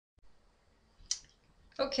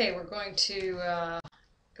Okay, we're going to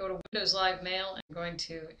go to Windows Live Mail and going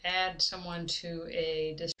to add someone to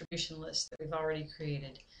a distribution list that we've already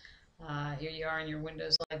created. Here you are in your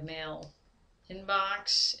Windows Live Mail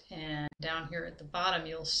inbox, and down here at the bottom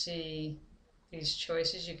you'll see these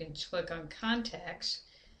choices. You can click on Contacts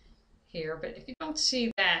here, but if you don't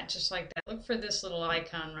see that, just like that, look for this little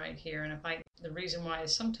icon right here. And the reason why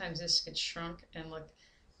is sometimes this gets shrunk, and look,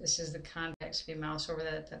 this is the contacts. If you mouse over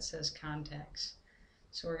that, that says Contacts.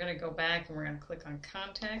 So we're going to go back and we're going to click on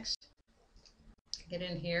Contacts. Get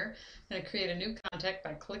in here. I'm going to create a new contact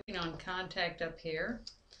by clicking on Contact up here.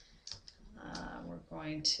 We're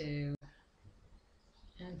going to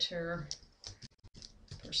enter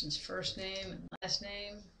the person's first name and last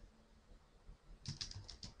name.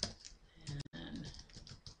 And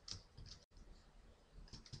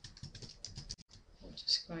we're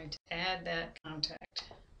just going to add that contact.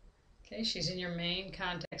 Okay, she's in your main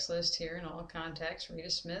contacts list here in all contacts, Rita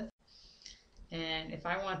Smith. And if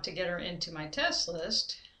I want to get her into my test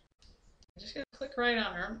list, I'm just going to click right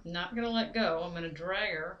on her. I'm not going to let go. I'm going to drag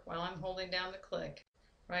her while I'm holding down the click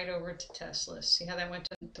right over to test list. See how that went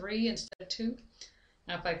to 3 instead of 2?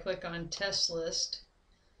 Now if I click on test list,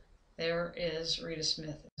 there is Rita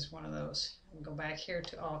Smith is one of those. I'll go back here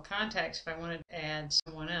to all contacts. If I wanted to add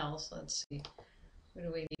someone else, let's see, who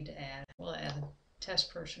do we need to add? We'll add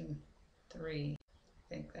test person 3.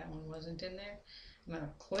 I think that one wasn't in there. I'm going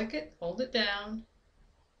to click it, hold it down,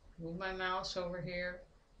 move my mouse over here,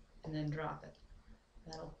 and then drop it.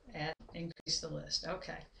 That'll increase the list.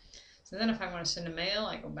 Okay. So then if I want to send a mail,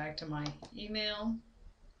 I go back to my email. I'm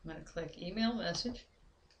going to click email message.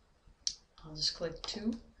 I'll just click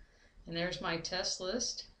 2. And there's my test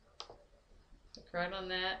list. Click right on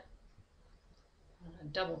that.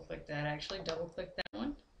 Double click that actually. Double click that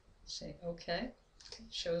one. Say OK. It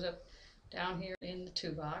shows up down here in the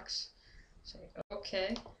 2 box. Say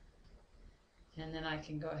OK. And then I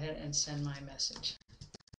can go ahead and send my message.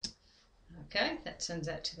 Okay, that sends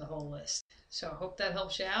that to the whole list. So I hope that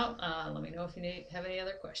helps you out. Let me know if you have any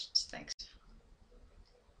other questions. Thanks.